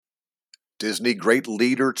Disney Great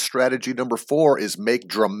Leader strategy number 4 is make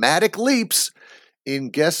dramatic leaps in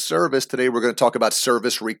guest service. Today we're going to talk about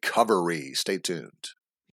service recovery. Stay tuned.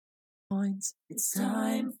 It's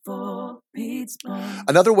time for Pete's Points.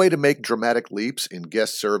 Another way to make dramatic leaps in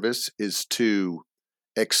guest service is to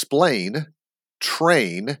explain,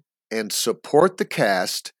 train, and support the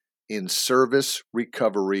cast in service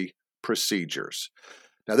recovery procedures.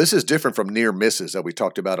 Now, this is different from near misses that we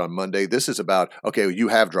talked about on Monday. This is about, okay, you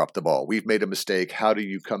have dropped the ball. We've made a mistake. How do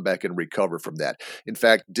you come back and recover from that? In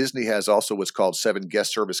fact, Disney has also what's called 7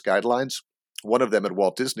 guest service guidelines. One of them at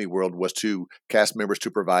Walt Disney World was to cast members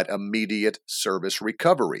to provide immediate service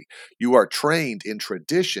recovery. You are trained in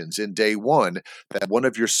traditions in day one that one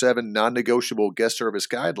of your 7 non-negotiable guest service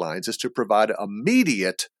guidelines is to provide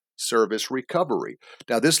immediate service recovery.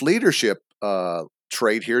 Now, this leadership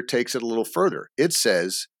trait here takes it a little further. It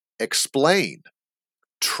says explain,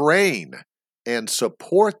 train, and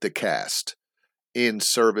support the cast in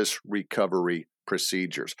service recovery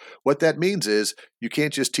procedures. What that means is you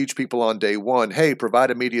can't just teach people on day one, hey,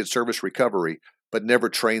 provide immediate service recovery, but never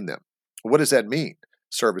train them. What does that mean?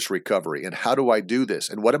 Service recovery. And how do I do this?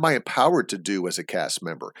 And what am I empowered to do as a cast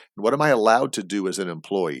member? And what am I allowed to do as an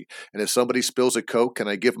employee? And if somebody spills a Coke, can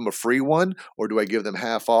I give them a free one or do I give them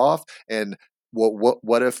half off? And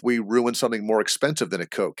what if we ruin something more expensive than a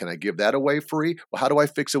Coke? Can I give that away free? Well, how do I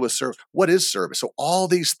fix it with service? What is service? So all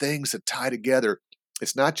these things that tie together,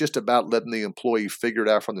 it's not just about letting the employee figure it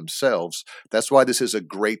out for themselves. That's why this is a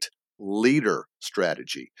great leader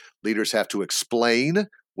strategy. Leaders have to explain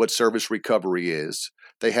what service recovery is.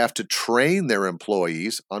 They have to train their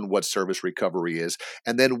employees on what service recovery is.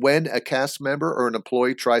 And then when a cast member or an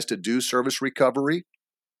employee tries to do service recovery,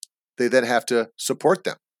 they then have to support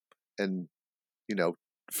them and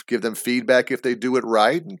give them feedback if they do it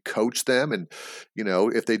right and coach them and,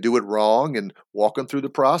 if they do it wrong and walk them through the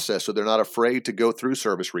process so they're not afraid to go through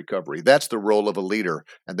service recovery. That's the role of a leader,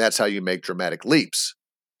 and that's how you make dramatic leaps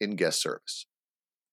in guest service.